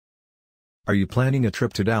Are you planning a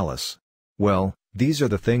trip to Dallas? Well, these are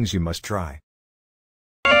the things you must try.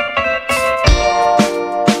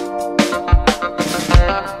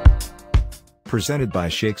 Presented by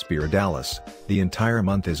Shakespeare Dallas, the entire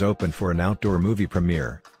month is open for an outdoor movie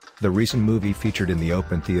premiere. The recent movie featured in the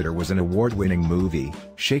open theater was an award-winning movie,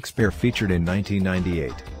 Shakespeare, featured in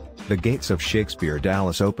 1998. The gates of Shakespeare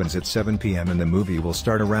Dallas opens at 7 p.m. and the movie will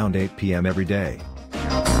start around 8 p.m. every day.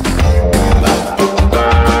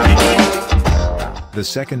 The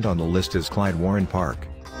second on the list is Klyde Warren Park.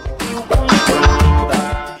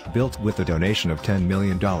 Built with a donation of $10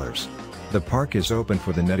 million. The park is open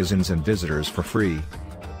for the netizens and visitors for free.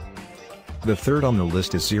 The third on the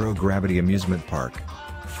list is Zero Gravity Amusement Park.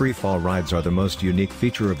 Free fall rides are the most unique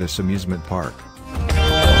feature of this amusement park.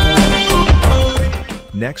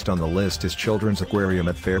 Next on the list is Children's Aquarium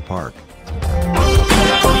at Fair Park.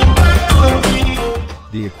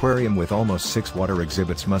 The aquarium with almost 6 water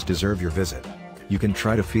exhibits must deserve your visit. You can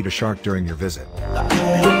try to feed a shark during your visit.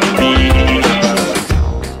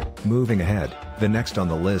 Moving ahead, the next on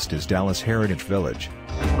the list is Dallas Heritage Village.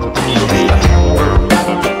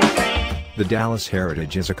 The Dallas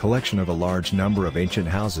Heritage is a collection of a large number of ancient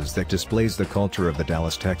houses that displays the culture of the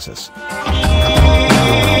Dallas, Texas.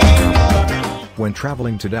 When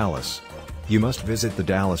traveling to Dallas, you must visit the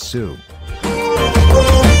Dallas Zoo.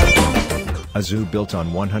 A zoo built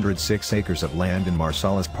on 106 acres of land in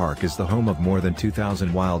Marsalis Park is the home of more than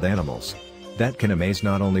 2,000 wild animals that can amaze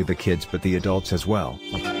not only the kids but the adults as well.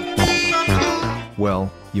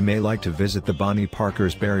 Well, you may like to visit the Bonnie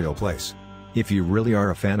Parker's burial place, if you really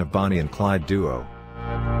are a fan of Bonnie and Clyde duo.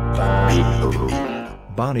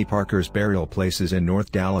 Bonnie Parker's burial place is in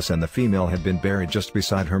North Dallas and the female had been buried just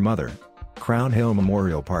beside her mother. Crown Hill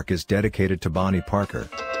Memorial Park is dedicated to Bonnie Parker.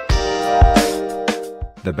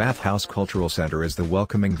 The Bathhouse Cultural Center is the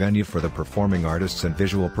welcoming venue for the performing artists and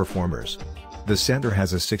visual performers. The center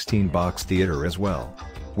has a 16-box theater as well,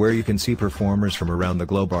 where you can see performers from around the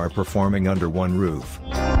globe are performing under one roof.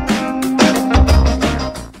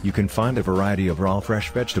 You can find a variety of raw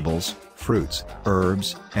fresh vegetables, fruits,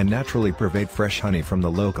 herbs, and naturally purveyed fresh honey from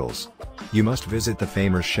the locals. You must visit the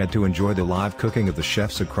Famers Shed to enjoy the live cooking of the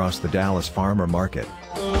chefs across the Dallas Farmer Market.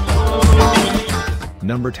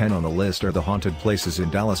 Number 10 on the list are the haunted places in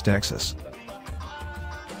Dallas, Texas.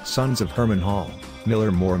 Sons of Herman Hall,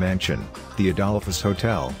 Miller Moore Mansion, the Adolphus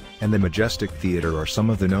Hotel, and the Majestic Theater are some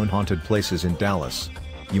of the known haunted places in Dallas.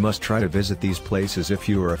 You must try to visit these places if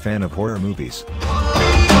you are a fan of horror movies.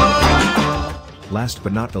 Last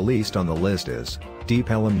but not the least on the list is Deep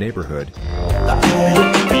Ellum Neighborhood.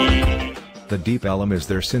 The Deep Ellum is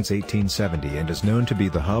there since 1870 and is known to be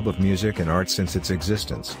the hub of music and art since its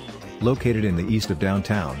existence. Located in the east of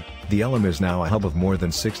downtown, the Ellum is now a hub of more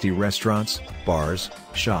than 60 restaurants, bars,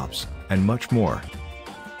 shops, and much more.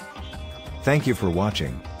 Thank you for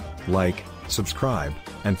watching. Like, subscribe,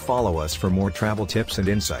 and follow us for more travel tips and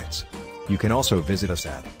insights. You can also visit us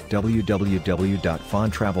at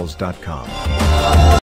www.fauntravels.com.